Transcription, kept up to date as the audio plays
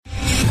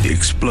The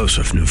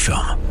explosive new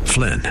film,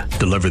 Flynn,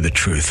 deliver the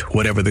truth,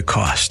 whatever the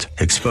cost,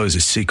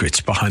 exposes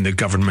secrets behind the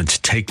government's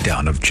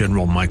takedown of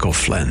General Michael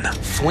Flynn.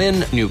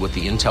 Flynn knew what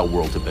the intel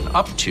world had been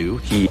up to.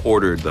 He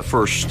ordered the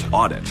first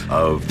audit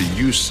of the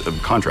use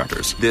of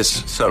contractors.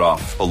 This set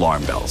off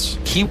alarm bells.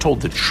 He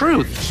told the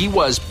truth. He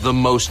was the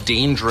most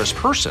dangerous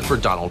person for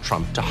Donald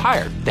Trump to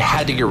hire. They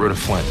had to get rid of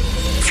Flynn.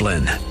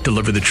 Flynn,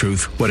 deliver the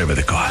truth, whatever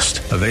the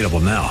cost. Available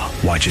now.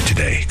 Watch it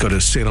today. Go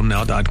to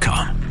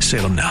salemnow.com.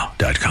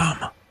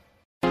 salemnow.com.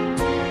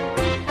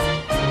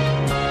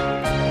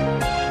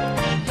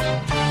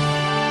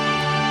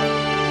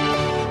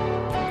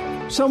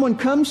 Someone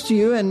comes to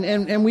you,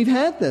 and we've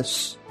had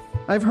this.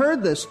 I've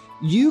heard this.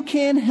 You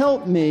can't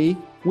help me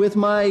with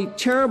my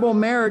terrible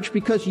marriage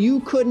because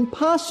you couldn't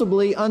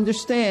possibly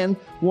understand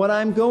what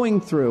I'm going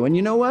through. And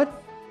you know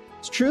what?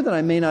 It's true that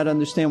I may not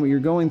understand what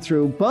you're going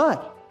through,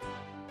 but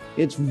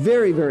it's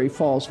very, very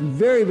false,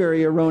 very,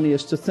 very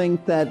erroneous to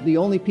think that the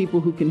only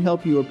people who can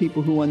help you are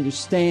people who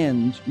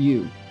understand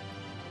you.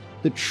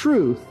 The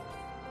truth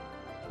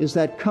is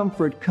that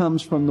comfort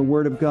comes from the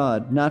Word of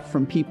God, not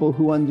from people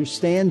who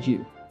understand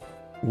you.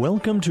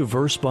 Welcome to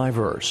Verse by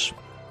Verse.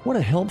 What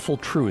a helpful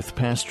truth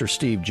Pastor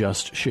Steve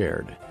just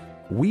shared.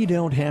 We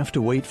don't have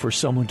to wait for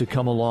someone to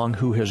come along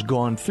who has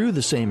gone through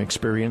the same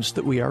experience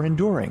that we are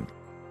enduring.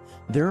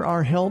 There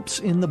are helps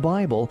in the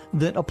Bible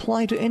that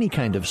apply to any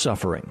kind of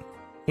suffering.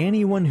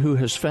 Anyone who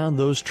has found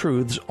those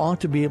truths ought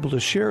to be able to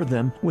share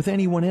them with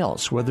anyone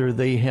else, whether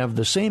they have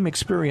the same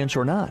experience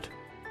or not.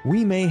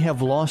 We may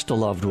have lost a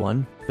loved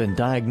one, been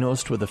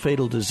diagnosed with a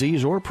fatal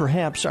disease, or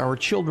perhaps our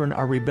children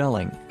are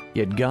rebelling.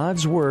 Yet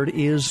God's Word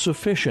is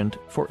sufficient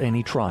for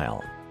any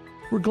trial.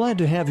 We're glad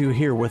to have you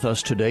here with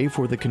us today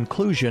for the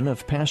conclusion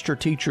of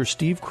Pastor-Teacher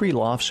Steve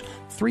Kreloff's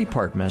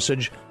three-part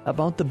message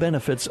about the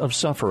benefits of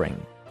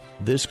suffering.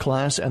 This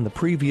class and the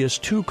previous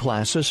two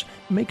classes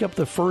make up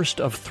the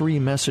first of three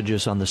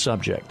messages on the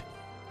subject.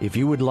 If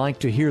you would like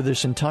to hear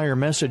this entire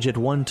message at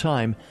one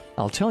time,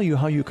 I'll tell you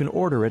how you can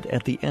order it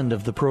at the end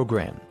of the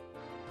program.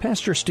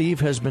 Pastor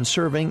Steve has been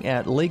serving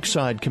at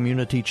Lakeside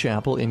Community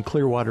Chapel in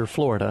Clearwater,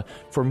 Florida,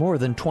 for more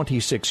than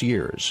 26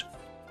 years.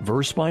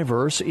 Verse by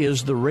Verse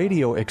is the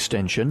radio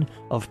extension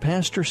of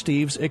Pastor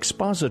Steve's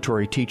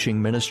expository teaching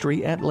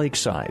ministry at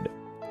Lakeside.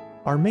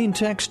 Our main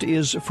text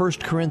is 1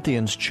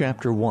 Corinthians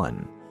chapter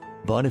 1.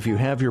 But if you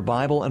have your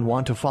Bible and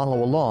want to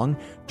follow along,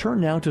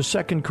 turn now to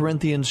 2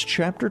 Corinthians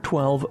chapter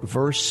 12,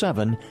 verse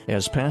 7,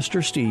 as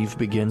Pastor Steve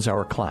begins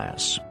our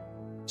class.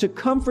 To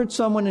comfort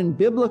someone in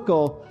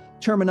biblical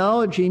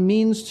terminology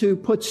means to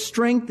put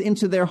strength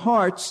into their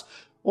hearts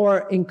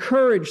or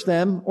encourage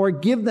them or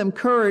give them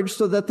courage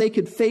so that they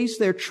could face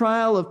their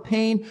trial of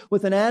pain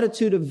with an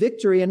attitude of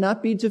victory and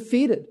not be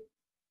defeated.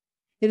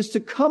 It is to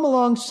come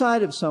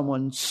alongside of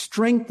someone,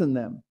 strengthen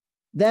them.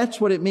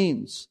 That's what it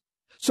means.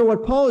 So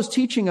what Paul is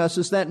teaching us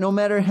is that no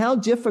matter how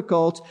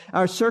difficult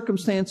our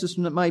circumstances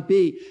might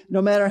be,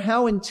 no matter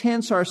how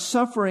intense our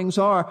sufferings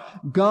are,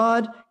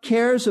 God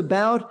cares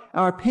about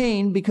our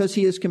pain because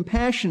He is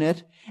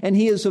compassionate and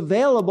He is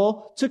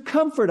available to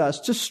comfort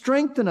us, to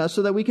strengthen us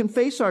so that we can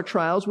face our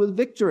trials with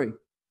victory.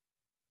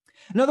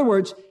 In other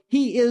words,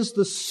 He is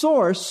the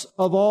source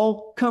of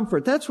all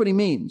comfort. That's what He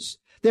means.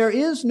 There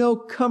is no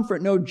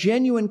comfort, no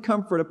genuine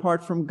comfort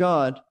apart from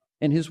God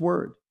and His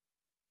Word.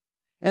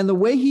 And the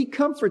way He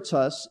comforts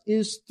us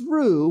is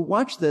through,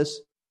 watch this,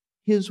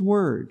 His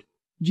Word.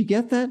 Did you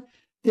get that?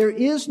 There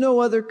is no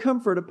other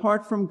comfort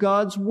apart from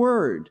God's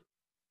Word.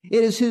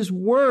 It is His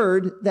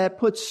Word that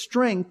puts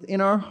strength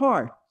in our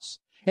hearts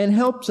and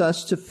helps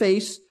us to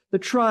face the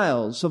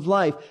trials of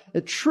life.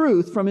 A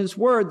truth from His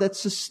Word that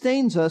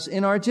sustains us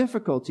in our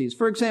difficulties.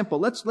 For example,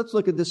 let's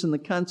look at this in the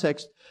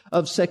context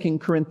of 2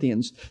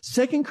 Corinthians.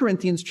 2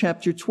 Corinthians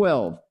chapter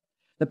 12.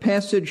 The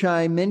passage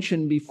I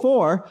mentioned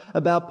before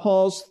about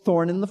Paul's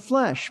thorn in the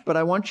flesh, but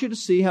I want you to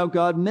see how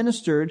God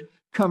ministered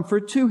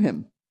comfort to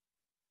him.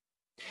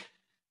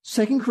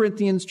 2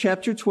 Corinthians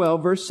chapter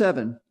 12, verse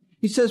 7.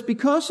 He says,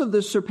 because of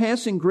the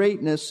surpassing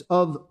greatness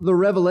of the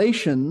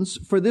revelations,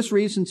 for this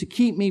reason to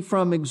keep me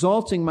from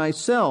exalting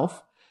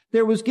myself,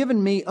 there was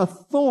given me a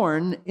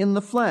thorn in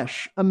the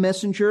flesh, a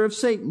messenger of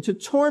Satan, to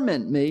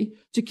torment me,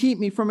 to keep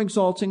me from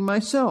exalting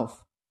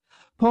myself.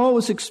 Paul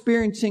was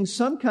experiencing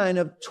some kind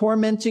of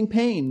tormenting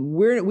pain.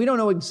 We don't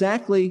know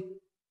exactly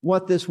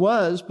what this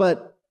was,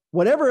 but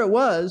whatever it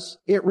was,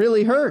 it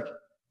really hurt.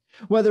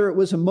 Whether it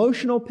was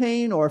emotional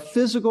pain or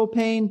physical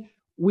pain,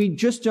 we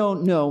just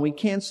don't know. We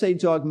can't say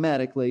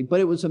dogmatically, but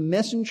it was a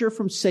messenger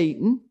from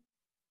Satan,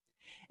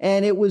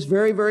 and it was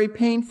very, very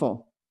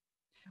painful.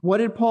 What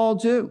did Paul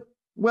do?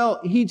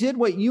 Well, he did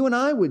what you and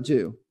I would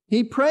do.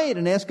 He prayed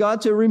and asked God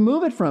to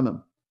remove it from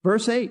him.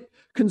 Verse 8.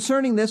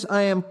 Concerning this,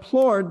 I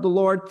implored the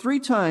Lord 3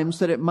 times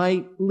that it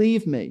might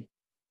leave me.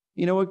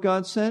 You know what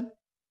God said?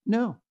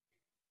 No.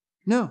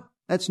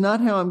 That's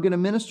not how I'm going to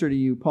minister to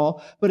you,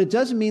 Paul. But it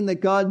doesn't mean that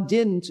God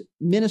didn't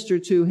minister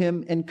to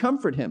him and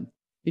comfort him.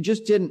 He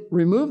just didn't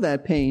remove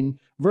that pain.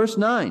 Verse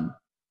 9.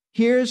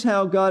 Here's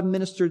how God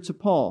ministered to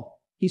Paul.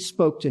 He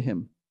spoke to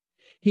him.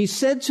 He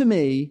said to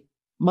me,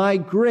 my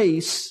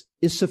grace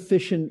is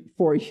sufficient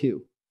for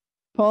you.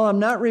 Paul, I'm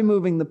not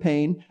removing the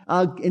pain.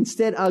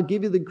 Instead, I'll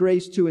give you the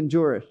grace to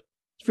endure it.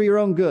 It's for your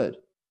own good.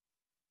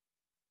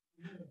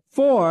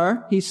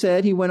 For,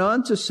 he went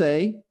on to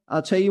say,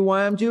 I'll tell you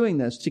why I'm doing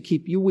this, to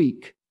keep you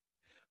weak.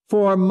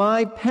 For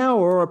my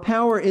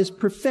power is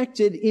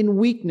perfected in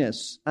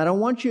weakness. I don't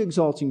want you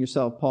exalting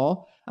yourself,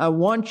 Paul. I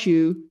want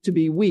you to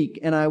be weak,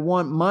 and I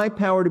want my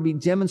power to be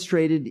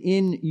demonstrated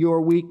in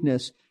your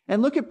weakness.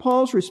 And look at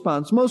Paul's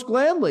response. Most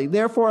gladly,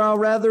 therefore I'll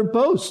rather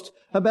boast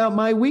about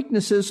my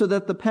weaknesses so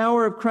that the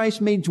power of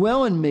Christ may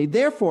dwell in me.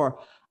 Therefore,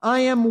 I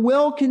am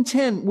well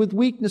content with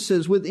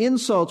weaknesses, with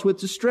insults, with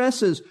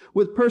distresses,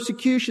 with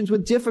persecutions,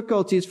 with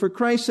difficulties for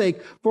Christ's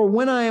sake. For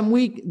when I am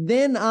weak,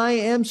 then I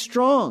am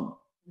strong.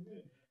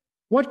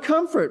 What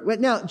comfort.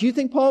 Now, do you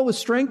think Paul was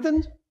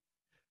strengthened?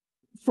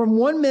 From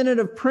 1 minute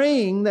of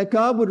praying that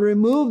God would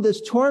remove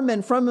this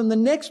torment from him, the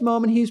next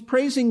moment he's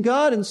praising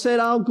God and said,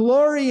 I'll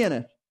glory in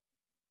it.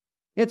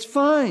 It's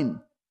fine.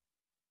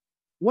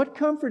 What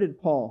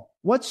comforted Paul?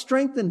 What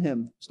strengthened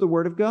him? It's the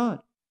Word of God.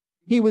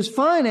 He was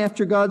fine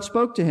after God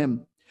spoke to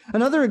him.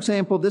 Another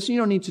example of this, you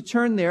don't need to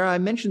turn there. I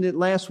mentioned it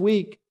last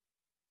week.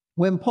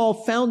 When Paul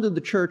founded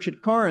the church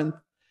at Corinth,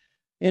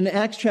 in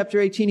Acts chapter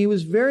 18, he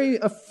was very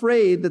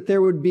afraid that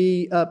there would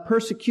be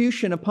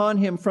persecution upon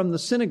him from the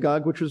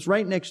synagogue, which was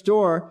right next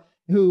door,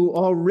 who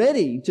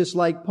already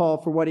disliked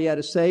Paul for what he had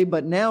to say,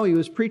 but now he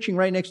was preaching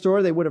right next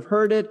door. They would have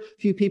heard it. A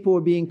few people were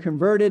being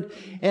converted.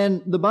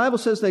 And the Bible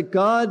says that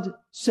God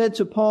said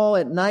to Paul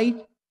at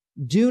night,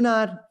 do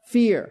not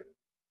fear.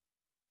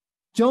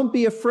 Don't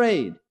be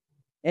afraid.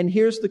 And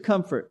here's the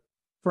comfort,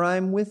 for I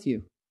am with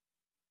you.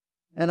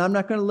 And I'm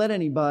not going to let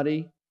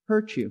anybody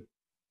hurt you.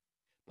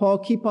 Paul,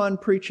 keep on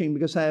preaching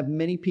because I have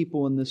many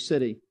people in this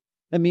city.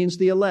 That means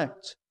the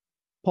elect.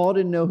 Paul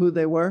didn't know who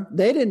they were.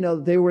 They didn't know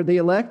that they were the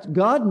elect.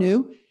 God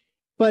knew.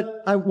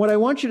 But what I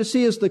want you to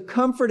see is the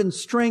comfort and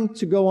strength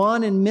to go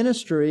on in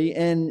ministry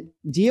and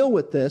deal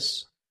with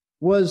this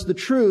was the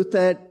truth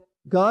that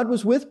God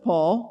was with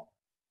Paul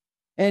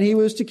and he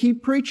was to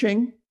keep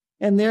preaching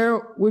and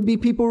there would be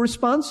people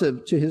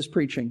responsive to his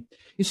preaching.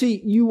 You see,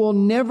 you will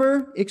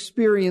never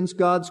experience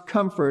God's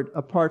comfort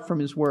apart from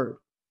his word.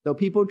 Though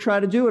people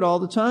try to do it all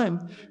the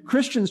time.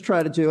 Christians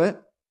try to do it.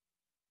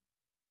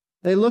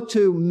 They look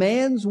to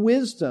man's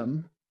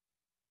wisdom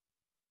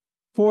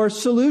for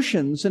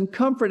solutions and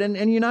comfort, and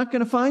you're not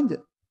going to find it.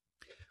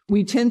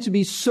 We tend to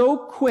be so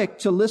quick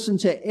to listen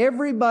to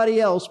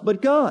everybody else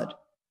but God.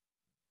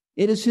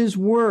 It is his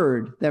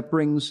word that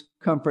brings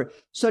comfort.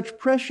 Such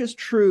precious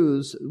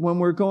truths when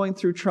we're going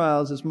through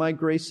trials as my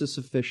grace is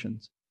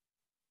sufficient.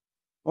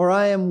 Or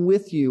I am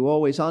with you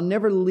always. I'll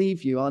never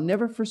leave you. I'll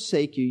never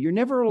forsake you. You're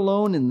never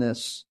alone in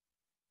this.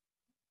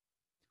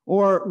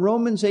 Or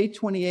Romans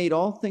 8:28,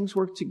 all things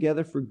work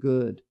together for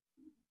good.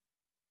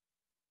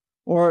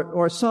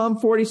 Or Psalm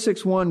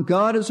 46:1,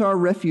 God is our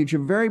refuge, a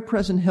very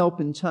present help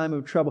in time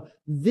of trouble.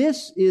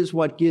 This is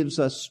what gives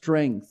us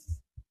strength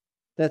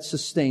that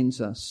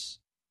sustains us.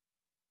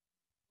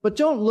 But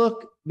don't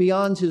look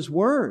beyond his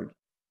word.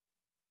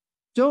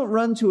 Don't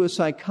run to a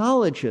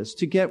psychologist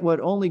to get what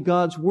only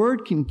God's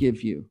word can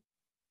give you.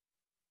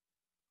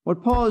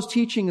 What Paul is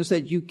teaching is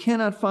that you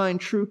cannot find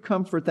true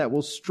comfort that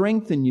will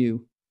strengthen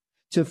you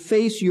to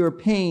face your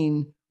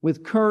pain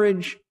with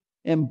courage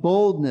and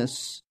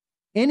boldness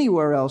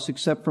anywhere else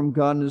except from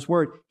God and his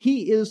word.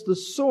 He is the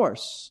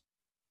source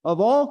of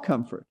all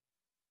comfort.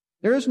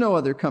 There is no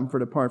other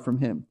comfort apart from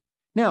him.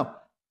 Now,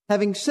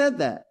 having said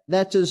that,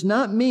 that does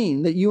not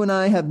mean that you and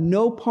I have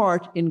no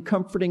part in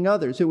comforting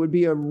others. It would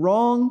be a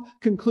wrong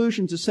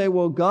conclusion to say,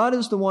 well, God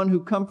is the one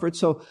who comforts,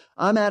 so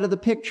I'm out of the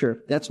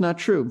picture. That's not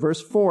true.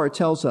 Verse 4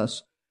 tells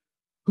us,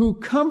 who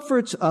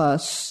comforts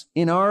us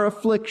in our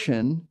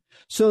affliction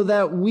so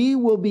that we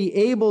will be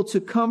able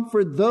to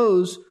comfort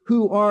those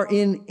who are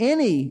in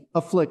any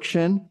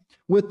affliction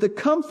with the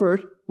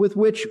comfort with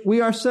which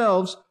we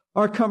ourselves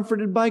are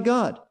comforted by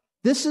God.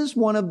 This is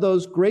one of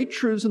those great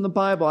truths in the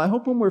Bible. I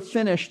hope when we're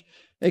finished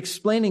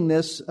explaining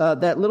this,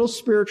 that little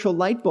spiritual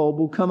light bulb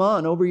will come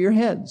on over your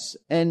heads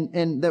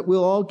and that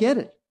we'll all get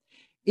it.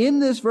 In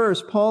this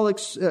verse, Paul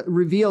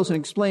reveals and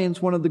explains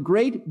one of the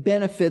great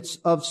benefits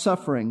of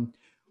suffering.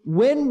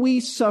 When we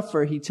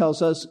suffer, he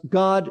tells us,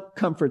 God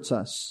comforts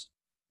us.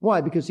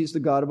 Why? Because he's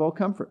the God of all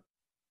comfort.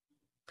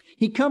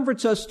 He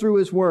comforts us through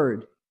his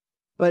word,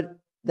 but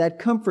that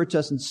comfort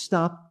doesn't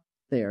stop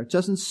there. It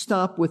doesn't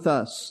stop with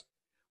us.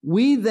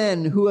 We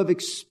then, who have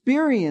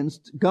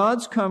experienced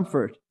God's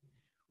comfort,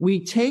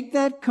 we take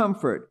that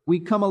comfort, we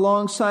come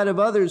alongside of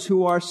others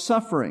who are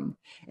suffering,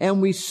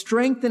 and we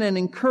strengthen and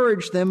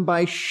encourage them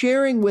by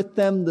sharing with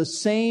them the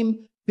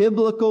same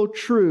biblical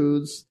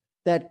truths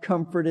that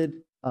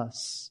comforted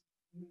us.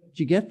 Did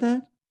you get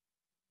that?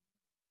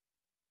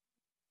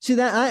 See,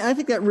 that I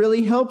think that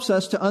really helps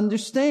us to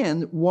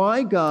understand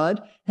why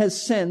God has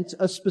sent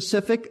a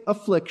specific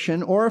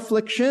affliction or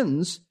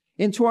afflictions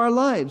into our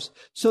lives,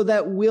 so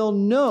that we'll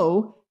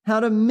know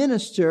how to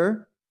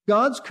minister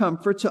God's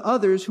comfort to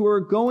others who are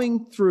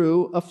going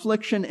through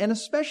affliction, and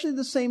especially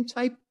the same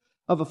type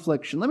of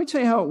affliction. Let me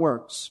tell you how it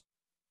works.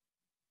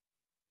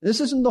 This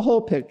isn't the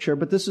whole picture,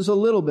 but this is a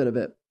little bit of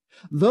it.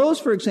 Those,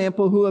 for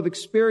example, who have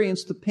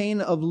experienced the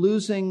pain of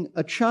losing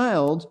a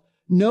child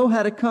know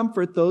how to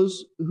comfort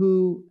those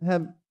who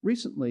have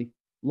recently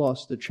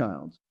lost a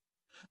child.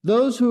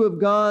 Those who have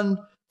gone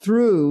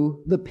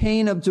through the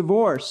pain of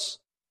divorce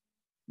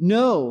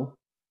know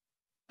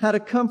how to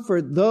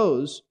comfort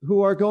those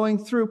who are going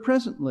through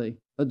presently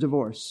a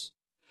divorce.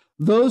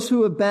 Those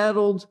who have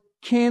battled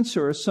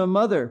cancer or some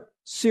other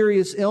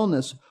serious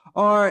illness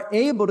are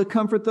able to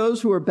comfort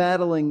those who are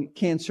battling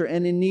cancer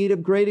and in need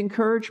of great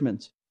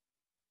encouragement.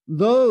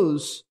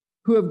 Those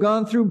who have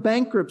gone through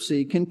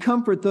bankruptcy can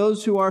comfort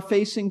those who are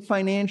facing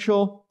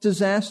financial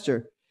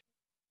disaster.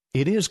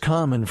 It is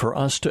common for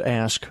us to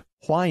ask,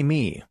 "Why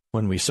me?"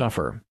 when we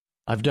suffer.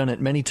 I've done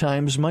it many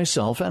times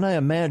myself, and I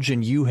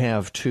imagine you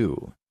have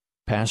too.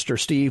 Pastor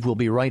Steve will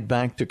be right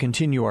back to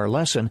continue our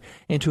lesson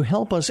and to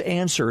help us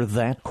answer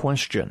that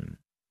question.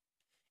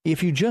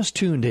 If you just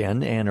tuned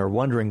in and are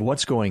wondering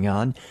what's going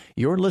on,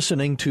 you're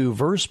listening to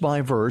Verse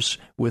by Verse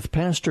with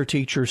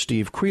Pastor-Teacher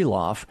Steve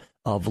Kreloff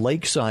of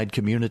Lakeside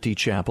Community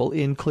Chapel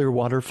in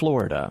Clearwater,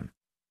 Florida.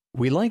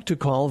 We like to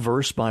call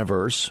Verse by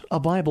Verse a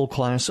Bible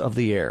class of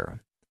the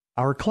air.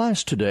 Our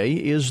class today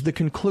is the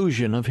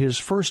conclusion of his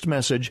first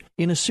message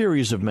in a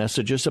series of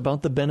messages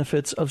about the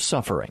benefits of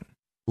suffering.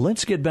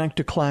 Let's get back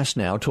to class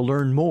now to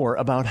learn more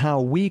about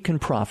how we can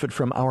profit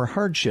from our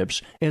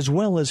hardships as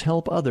well as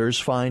help others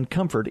find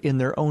comfort in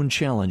their own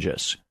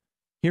challenges.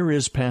 Here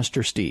is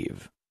Pastor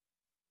Steve.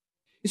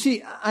 You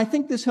see, I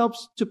think this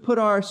helps to put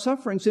our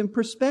sufferings in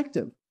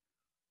perspective.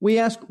 We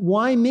ask,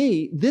 why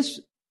me? This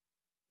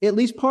at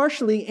least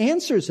partially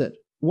answers it.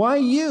 Why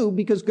you?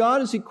 Because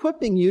God is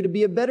equipping you to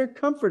be a better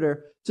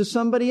comforter to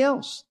somebody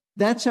else.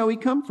 That's how He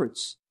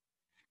comforts.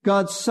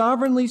 God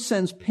sovereignly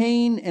sends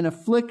pain and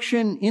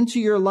affliction into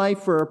your life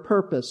for a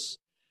purpose.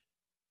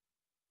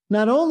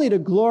 Not only to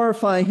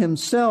glorify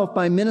Himself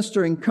by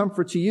ministering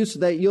comfort to you so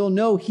that you'll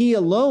know He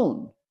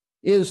alone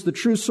is the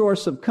true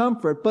source of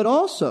comfort, but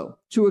also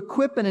to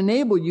equip and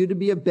enable you to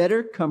be a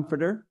better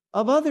comforter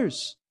of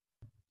others.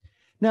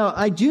 Now,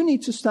 I do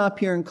need to stop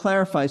here and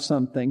clarify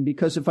something,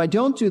 because if I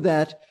don't do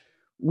that,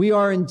 we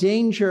are in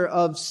danger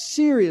of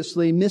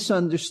seriously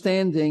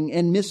misunderstanding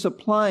and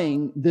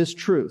misapplying this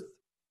truth.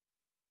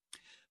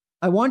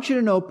 I want you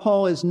to know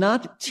Paul is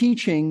not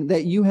teaching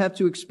that you have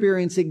to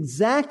experience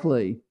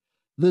exactly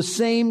the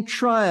same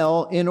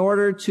trial in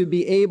order to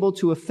be able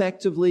to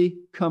effectively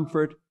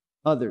comfort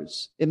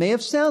others. It may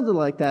have sounded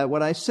like that,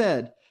 what I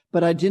said,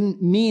 but I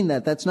didn't mean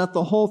that. That's not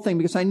the whole thing,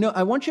 because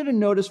I want you to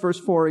notice verse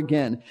 4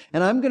 again.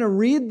 And I'm going to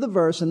read the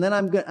verse, and then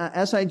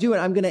as I do it,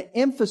 I'm going to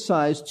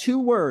emphasize two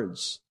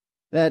words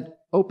that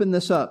open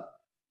this up.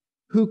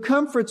 Who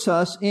comforts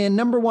us in,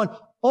 number one,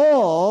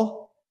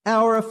 all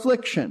our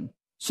affliction,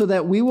 so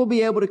that we will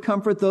be able to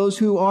comfort those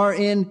who are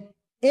in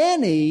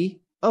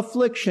any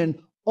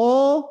affliction,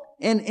 all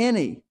and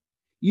any.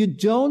 You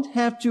don't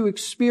have to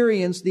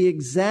experience the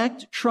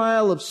exact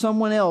trial of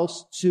someone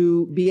else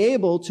to be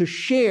able to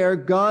share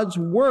God's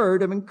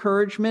word of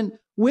encouragement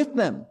with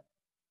them.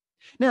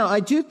 Now,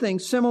 I do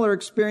think similar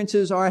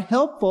experiences are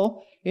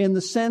helpful in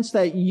the sense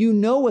that you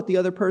know what the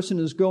other person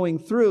is going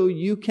through.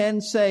 You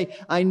can say,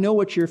 I know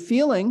what you're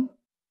feeling,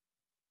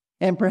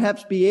 and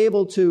perhaps be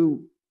able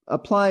to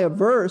apply a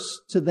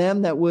verse to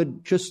them that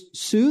would just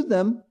soothe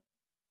them,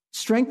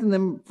 strengthen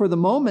them for the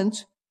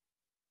moment.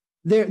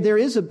 There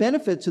is a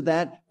benefit to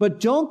that, but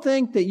don't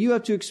think that you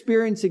have to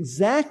experience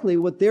exactly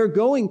what they're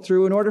going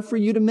through in order for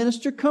you to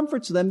minister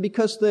comfort to them,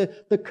 because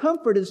the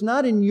comfort is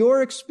not in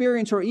your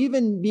experience or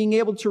even being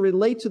able to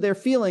relate to their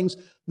feelings.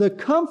 The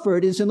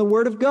comfort is in the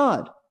Word of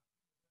God.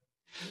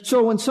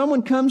 So when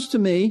someone comes to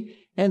me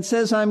and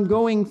says, I'm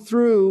going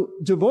through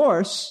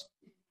divorce,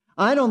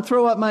 I don't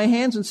throw up my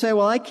hands and say,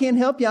 well, I can't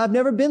help you. I've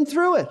never been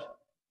through it.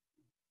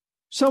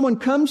 Someone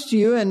comes to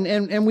you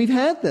and we've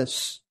had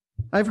this.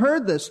 I've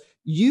heard this.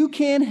 You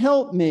can't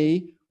help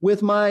me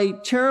with my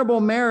terrible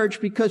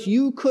marriage because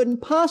you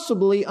couldn't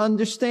possibly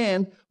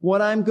understand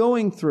what I'm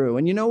going through.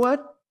 And you know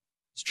what?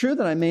 It's true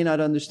that I may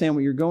not understand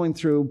what you're going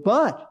through,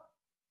 but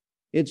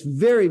it's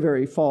very,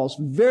 very false,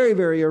 very,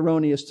 very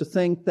erroneous to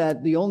think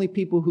that the only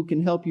people who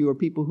can help you are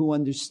people who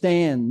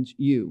understand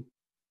you.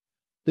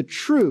 The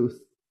truth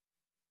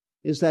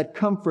is that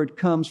comfort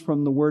comes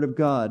from the Word of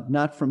God,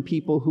 not from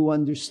people who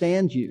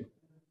understand you.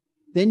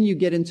 Then you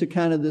get into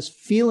kind of this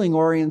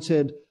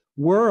feeling-oriented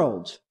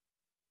world.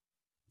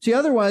 See,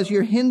 otherwise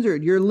you're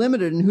hindered, you're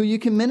limited in who you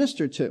can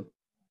minister to.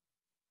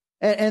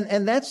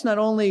 And that's not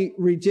only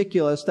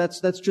ridiculous, that's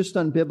just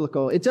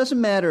unbiblical. It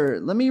doesn't matter,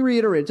 let me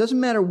reiterate, it doesn't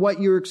matter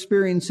what your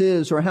experience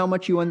is or how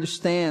much you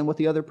understand what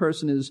the other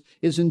person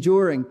is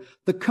enduring.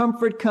 The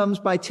comfort comes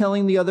by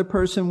telling the other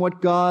person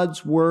what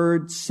God's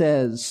Word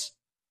says.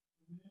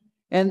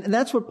 And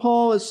that's what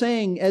Paul is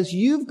saying. As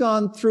you've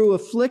gone through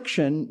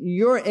affliction,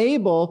 you're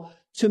able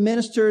to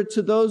minister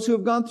to those who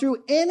have gone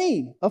through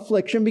any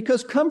affliction,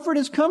 because comfort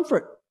is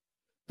comfort.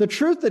 The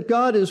truth that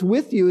God is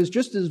with you is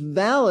just as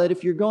valid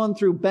if you're going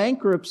through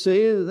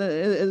bankruptcy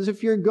as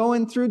if you're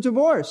going through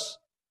divorce.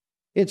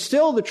 It's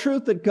still the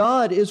truth that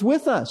God is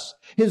with us.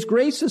 His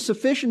grace is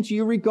sufficient to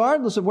you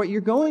regardless of what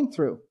you're going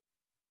through.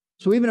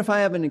 So even if I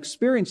haven't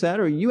experienced that,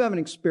 or you haven't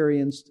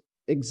experienced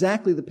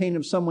exactly the pain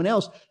of someone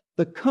else,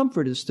 the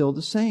comfort is still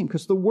the same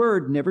because the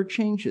Word never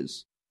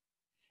changes.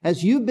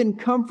 As you've been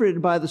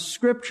comforted by the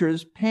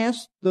Scriptures,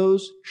 pass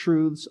those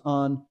truths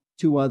on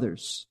to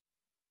others.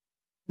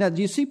 Now,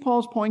 do you see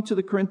Paul's point to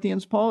the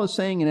Corinthians? Paul is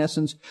saying, in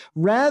essence,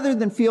 rather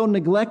than feel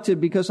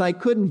neglected because I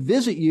couldn't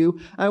visit you,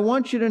 I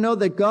want you to know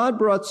that God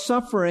brought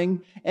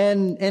suffering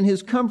and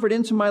His comfort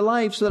into my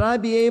life so that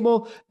I'd be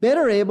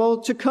better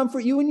able to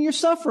comfort you in your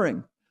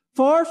suffering.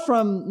 Far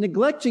from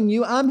neglecting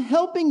you, I'm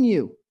helping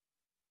you.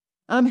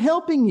 I'm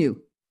helping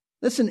you.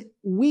 Listen,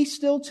 we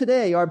still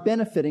today are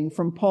benefiting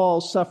from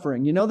Paul's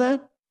suffering. You know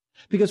that?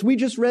 Because we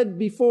just read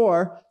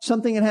before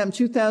something that happened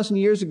 2,000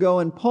 years ago,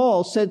 and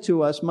Paul said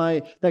to us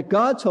that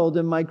God told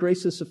him, my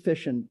grace is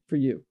sufficient for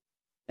you.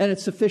 And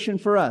it's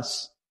sufficient for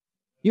us.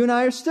 You and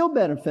I are still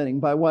benefiting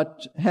by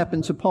what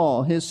happened to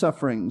Paul, his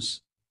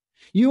sufferings.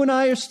 You and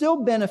I are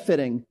still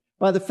benefiting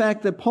by the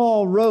fact that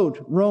Paul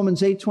wrote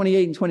Romans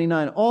 8:28 and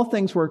 29. All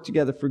things work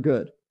together for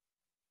good.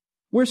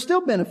 We're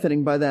still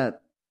benefiting by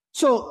that.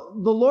 So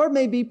the Lord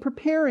may be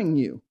preparing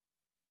you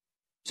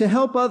to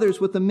help others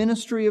with the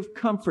ministry of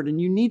comfort,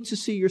 and you need to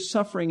see your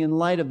suffering in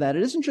light of that.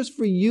 It isn't just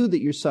for you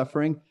that you're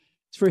suffering.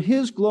 It's for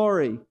His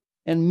glory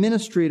and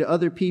ministry to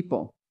other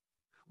people.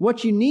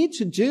 What you need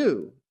to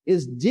do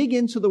is dig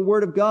into the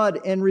Word of God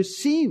and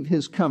receive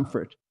His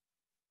comfort.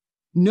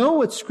 Know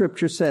what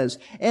Scripture says.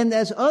 And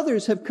as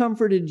others have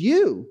comforted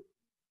you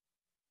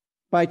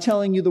by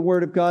telling you the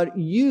Word of God,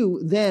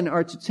 you then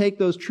are to take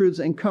those truths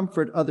and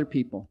comfort other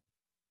people.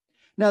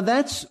 Now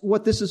that's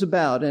what this is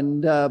about,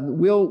 and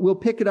we'll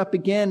pick it up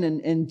again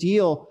and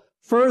deal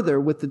further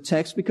with the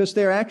text because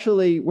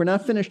we're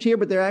not finished here,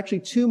 but there are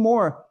actually two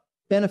more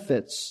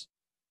benefits.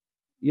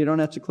 You don't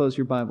have to close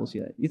your Bibles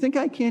yet. You think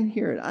I can't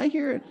hear it? I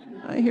hear it.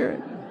 I hear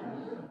it.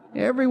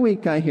 Every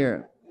week I hear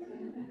it.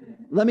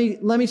 Let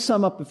me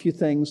sum up a few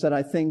things that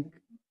I think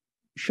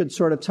should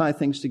sort of tie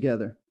things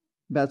together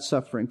about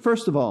suffering.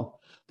 First of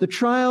all, the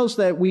trials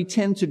that we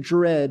tend to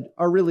dread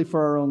are really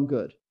for our own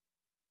good.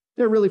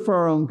 They're really for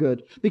our own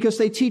good because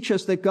they teach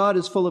us that God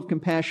is full of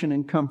compassion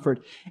and comfort.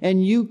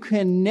 And you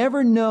can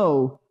never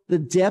know the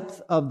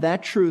depth of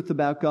that truth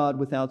about God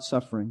without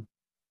suffering.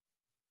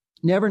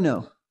 Never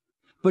know.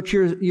 But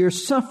your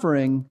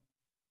suffering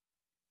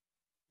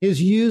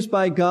is used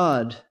by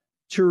God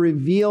to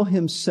reveal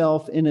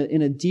Himself in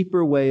a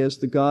deeper way as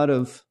the God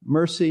of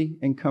mercy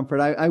and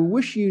comfort. I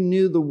wish you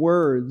knew the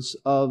words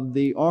of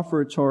the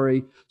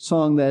offertory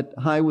song that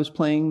Hai was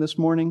playing this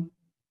morning.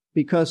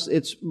 Because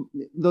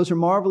those are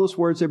marvelous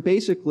words. They're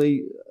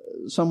basically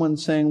someone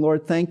saying,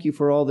 Lord, thank you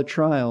for all the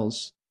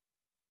trials.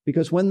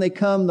 Because when they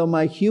come, though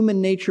my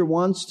human nature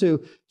wants to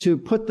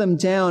put them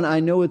down,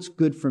 I know it's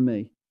good for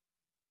me.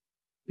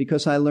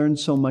 Because I learned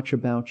so much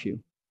about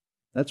you.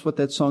 That's what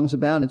that song's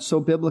about. It's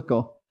so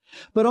biblical.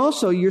 But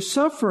also, your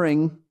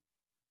suffering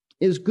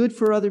is good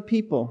for other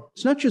people.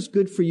 It's not just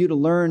good for you to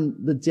learn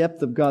the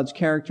depth of God's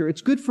character.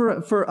 It's good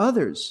for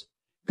others.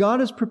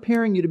 God is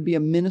preparing you to be a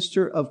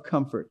minister of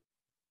comfort.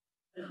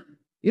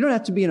 You don't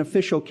have to be an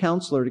official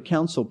counselor to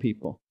counsel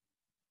people.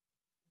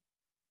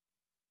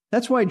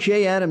 That's why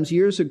Jay Adams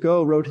years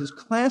ago wrote his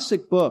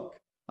classic book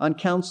on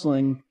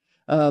counseling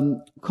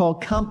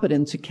called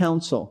Competent to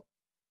Counsel.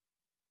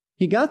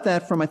 He got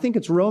that from, I think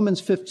it's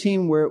Romans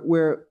 15,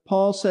 where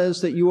Paul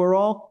says that you are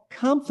all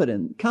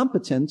competent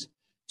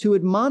to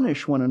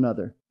admonish one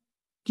another.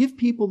 Give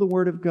people the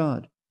Word of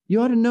God.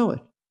 You ought to know it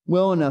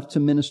well enough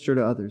to minister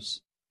to others.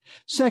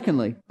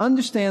 Secondly,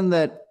 understand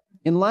that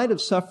in light of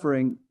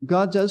suffering,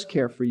 God does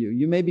care for you.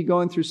 You may be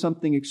going through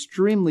something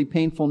extremely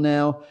painful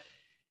now,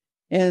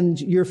 and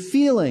your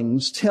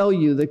feelings tell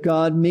you that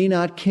God may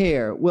not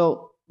care.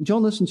 Well,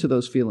 don't listen to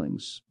those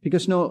feelings,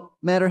 because no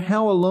matter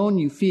how alone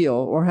you feel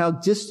or how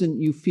distant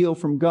you feel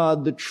from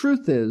God, the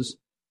truth is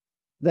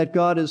that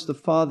God is the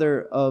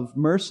Father of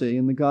mercy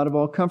and the God of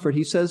all comfort.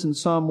 He says in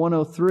Psalm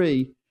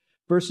 103,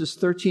 verses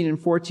 13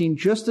 and 14,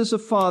 just as a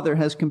father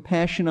has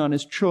compassion on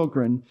his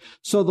children,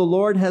 so the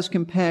Lord has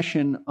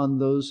compassion on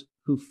those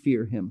who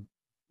fear Him.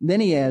 And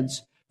then he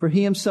adds, for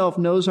He Himself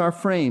knows our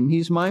frame.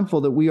 He's mindful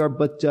that we are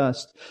but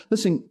dust.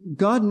 Listen,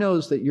 God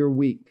knows that you're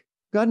weak.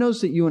 God knows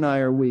that you and I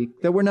are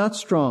weak, that we're not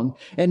strong,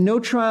 and no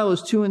trial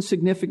is too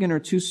insignificant or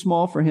too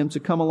small for Him to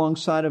come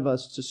alongside of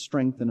us to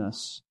strengthen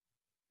us.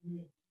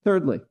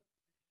 Thirdly,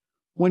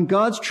 when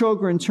God's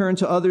children turn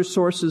to other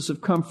sources of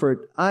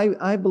comfort,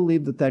 I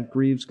believe that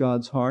grieves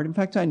God's heart. In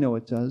fact, I know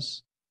it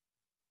does.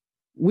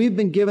 We've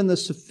been given the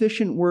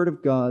sufficient Word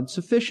of God,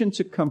 sufficient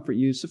to comfort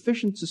you,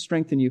 sufficient to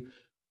strengthen you.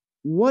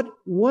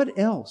 What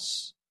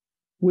else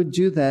would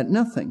do that?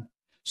 Nothing.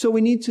 So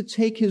we need to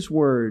take His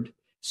Word,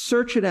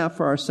 search it out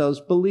for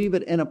ourselves, believe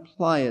it, and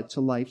apply it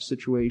to life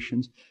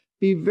situations.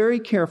 Be very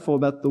careful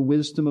about the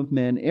wisdom of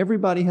men.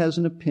 Everybody has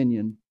an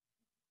opinion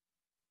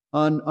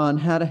on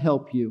how to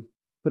help you,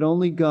 but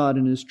only God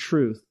and His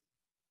truth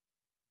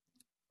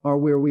are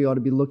where we ought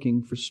to be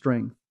looking for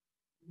strength.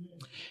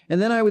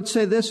 And then I would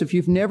say this, if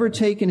you've never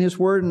taken his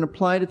word and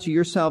applied it to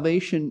your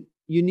salvation,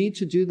 you need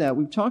to do that.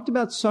 We've talked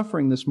about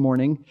suffering this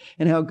morning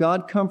and how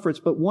God comforts,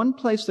 but one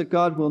place that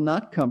God will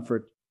not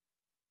comfort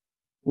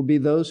will be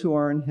those who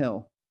are in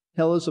hell.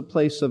 Hell is a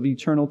place of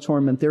eternal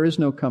torment. There is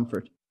no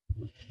comfort.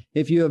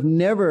 If you have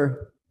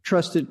never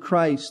trusted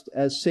Christ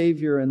as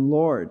Savior and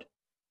Lord,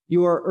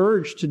 you are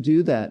urged to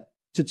do that,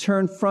 to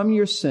turn from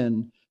your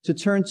sin, to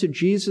turn to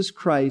Jesus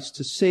Christ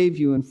to save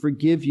you and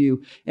forgive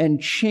you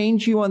and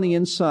change you on the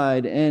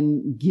inside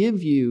and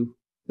give you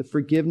the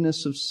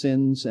forgiveness of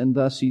sins and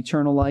thus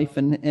eternal life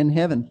and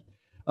heaven.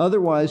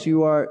 Otherwise,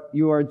 you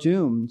are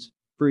doomed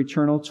for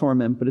eternal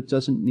torment, but it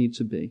doesn't need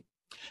to be.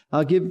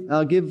 I'll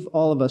give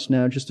all of us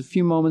now just a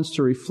few moments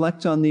to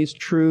reflect on these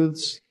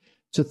truths,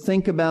 to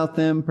think about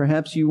them.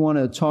 Perhaps you want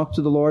to talk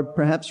to the Lord,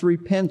 perhaps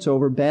repent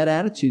over bad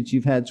attitudes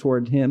you've had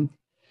toward him,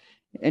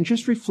 and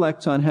just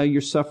reflect on how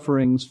your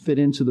sufferings fit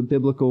into the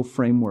biblical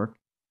framework.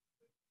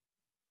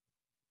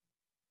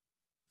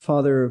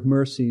 Father of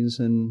mercies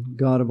and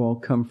God of all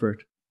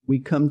comfort, we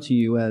come to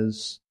you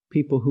as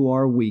people who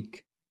are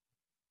weak,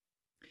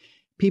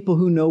 people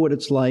who know what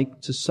it's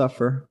like to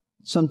suffer,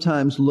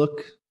 sometimes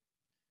look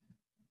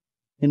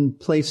in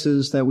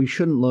places that we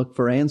shouldn't look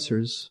for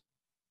answers.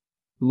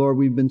 Lord,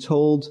 we've been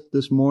told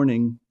this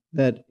morning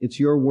that it's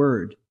your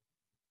word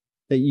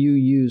that you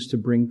use to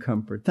bring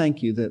comfort.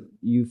 Thank you that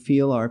you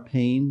feel our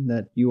pain,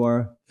 that you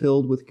are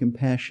filled with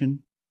compassion,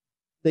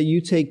 that you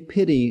take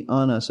pity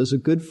on us as a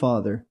good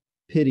father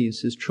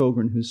pities his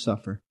children who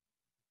suffer.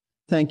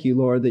 Thank you,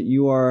 Lord, that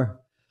you are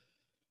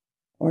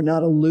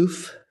not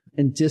aloof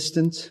and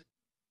distant.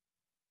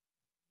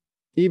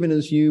 Even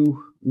as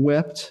you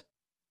wept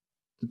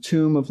the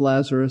tomb of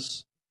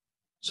Lazarus,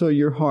 so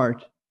your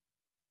heart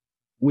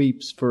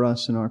weeps for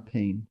us in our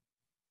pain.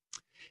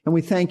 And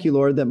we thank you,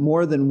 Lord, that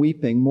more than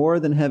weeping, more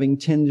than having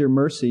tender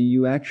mercy,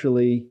 you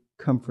actually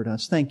comfort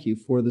us. Thank you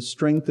for the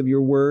strength of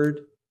your word.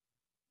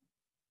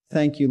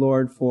 Thank you,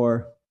 Lord,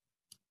 for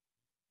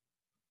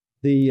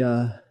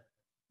the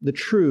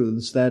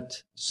truths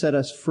that set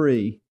us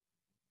free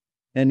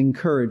and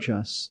encourage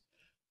us.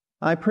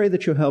 I pray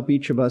that you'll help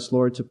each of us,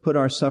 Lord, to put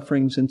our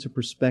sufferings into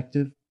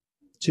perspective,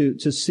 to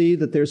see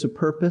that there's a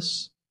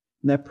purpose,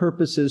 and that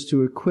purpose is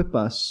to equip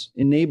us,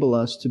 enable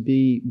us to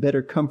be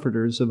better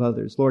comforters of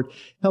others. Lord,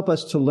 help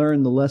us to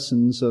learn the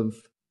lessons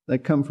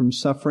that come from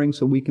suffering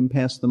so we can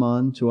pass them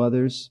on to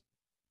others.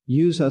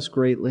 Use us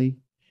greatly.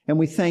 And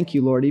we thank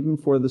you, Lord, even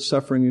for the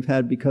suffering we've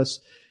had,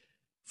 because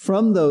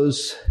from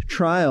those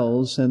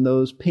trials and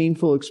those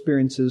painful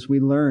experiences,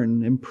 we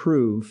learn and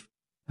prove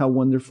how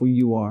wonderful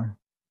you are.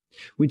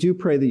 We do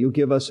pray that you'll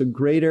give us a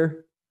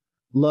greater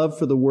love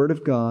for the Word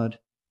of God,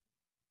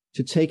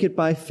 to take it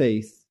by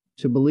faith,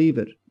 to believe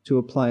it, to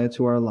apply it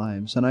to our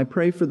lives. And I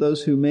pray for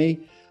those who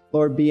may,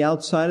 Lord, be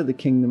outside of the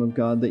kingdom of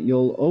God, that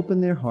you'll open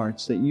their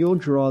hearts, that you'll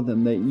draw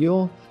them, that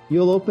you'll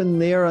open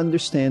their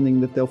understanding,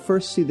 that they'll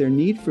first see their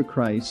need for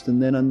Christ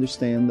and then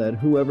understand that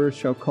whoever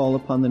shall call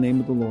upon the name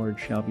of the Lord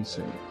shall be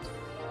saved.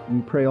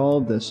 And we pray all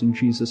of this in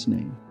Jesus'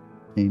 name.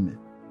 Amen.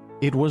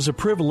 It was a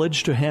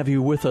privilege to have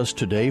you with us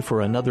today for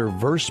another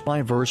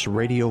verse-by-verse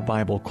radio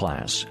Bible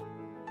class.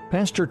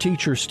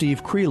 Pastor-teacher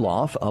Steve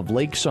Kreloff of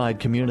Lakeside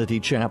Community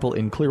Chapel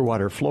in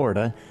Clearwater,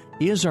 Florida,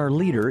 is our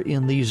leader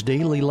in these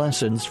daily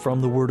lessons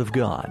from the Word of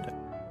God.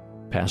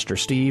 Pastor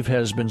Steve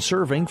has been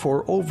serving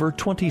for over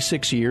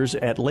 26 years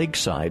at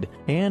Lakeside,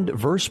 and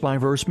Verse by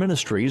Verse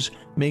Ministries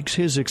makes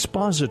his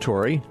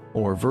expository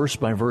or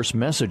verse-by-verse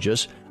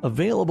messages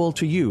available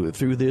to you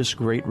through this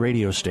great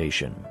radio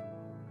station.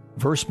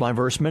 Verse by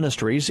Verse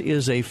Ministries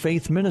is a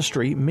faith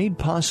ministry made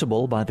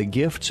possible by the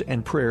gifts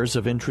and prayers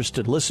of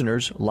interested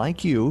listeners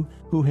like you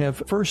who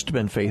have first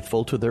been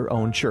faithful to their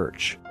own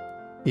church.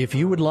 If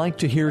you would like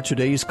to hear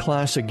today's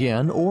class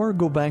again or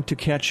go back to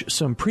catch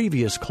some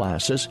previous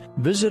classes,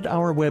 visit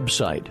our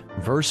website,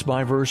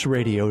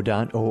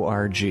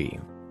 versebyverseradio.org.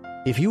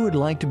 If you would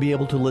like to be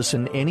able to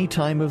listen any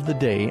time of the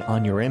day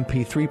on your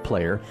MP3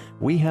 player,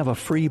 we have a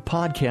free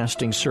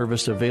podcasting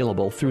service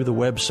available through the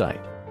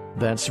website.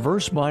 That's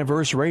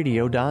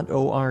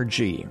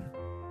versebyverseradio.org.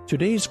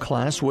 Today's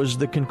class was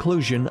the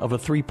conclusion of a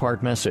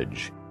 3-part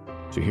message.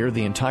 To hear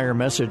the entire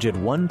message at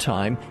one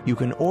time, you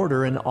can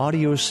order an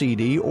audio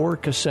CD or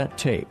cassette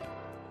tape.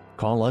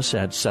 Call us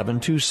at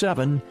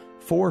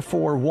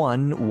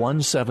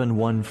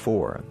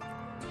 727-441-1714.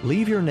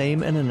 Leave your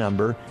name and a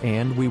number,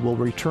 and we will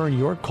return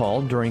your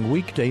call during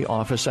weekday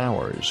office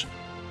hours.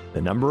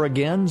 The number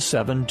again,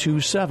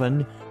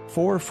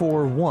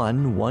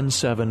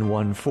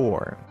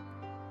 727-441-1714.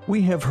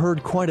 We have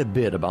heard quite a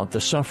bit about the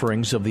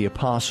sufferings of the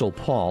Apostle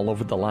Paul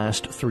over the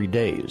last 3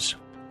 days.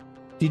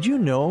 Did you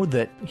know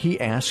that he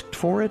asked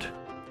for it?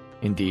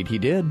 Indeed he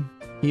did.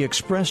 He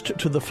expressed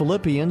to the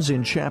Philippians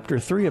in chapter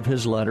 3 of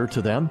his letter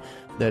to them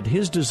that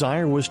his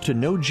desire was to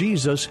know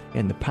Jesus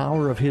and the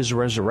power of his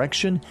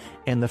resurrection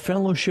and the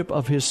fellowship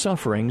of his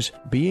sufferings,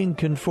 being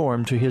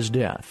conformed to his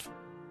death.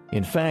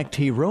 In fact,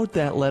 he wrote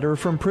that letter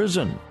from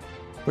prison.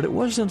 But it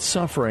wasn't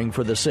suffering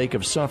for the sake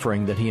of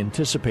suffering that he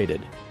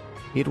anticipated.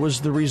 It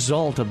was the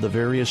result of the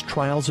various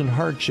trials and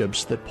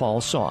hardships that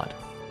Paul sought.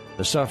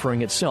 The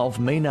suffering itself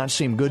may not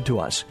seem good to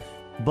us,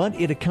 but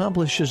it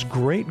accomplishes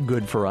great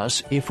good for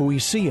us if we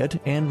see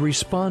it and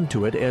respond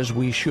to it as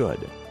we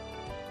should.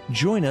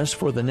 Join us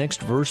for the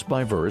next verse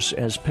by verse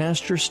as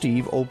Pastor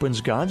Steve opens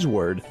God's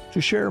Word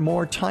to share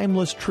more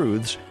timeless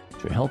truths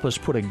to help us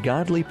put a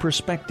godly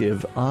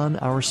perspective on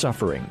our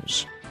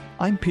sufferings.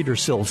 I'm Peter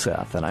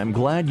Silseth, and I'm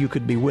glad you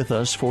could be with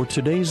us for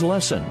today's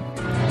lesson.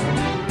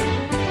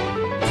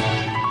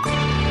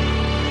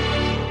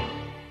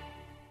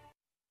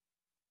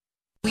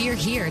 We're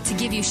here to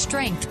give you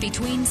strength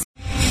between...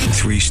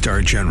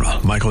 3-star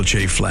General Michael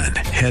J. Flynn,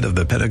 head of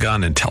the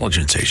Pentagon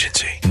Intelligence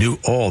Agency, knew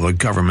all the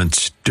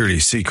government's dirty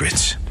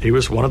secrets. He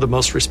was one of the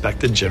most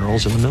respected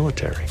generals in the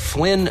military.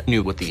 Flynn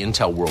knew what the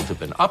intel world had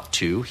been up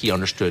to. He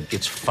understood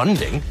its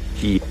funding.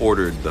 He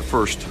ordered the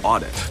first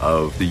audit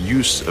of the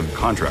use of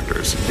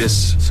contractors.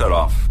 This set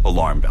off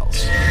alarm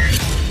bells.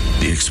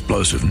 The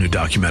explosive new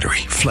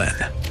documentary, Flynn,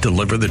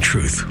 Deliver the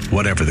Truth,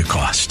 Whatever the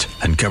Cost,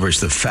 uncovers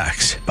the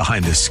facts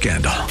behind this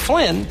scandal.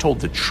 Flynn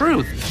told the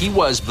truth. He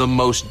was the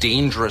most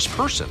dangerous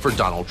person for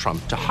Donald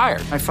Trump to hire.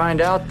 I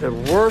find out the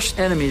worst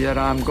enemy that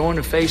I'm going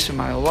to face in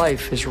my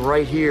life is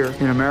right here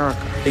in America.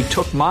 They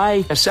took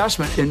my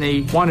assessment and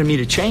they wanted me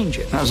to change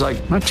it. And I was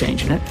like, I'm not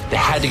changing it. They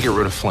had to get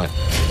rid of Flynn.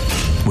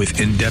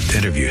 With in-depth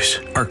interviews,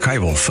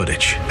 archival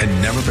footage,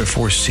 and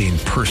never-before-seen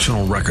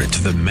personal records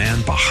of the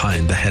man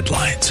behind the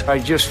headlines. I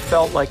just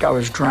felt like I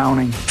was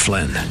drowning.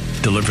 Flynn,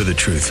 Deliver the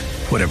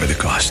Truth, Whatever the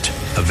Cost.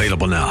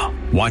 Available now.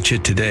 Watch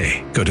it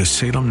today. Go to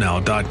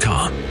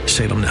salemnow.com.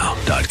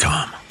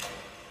 salemnow.com.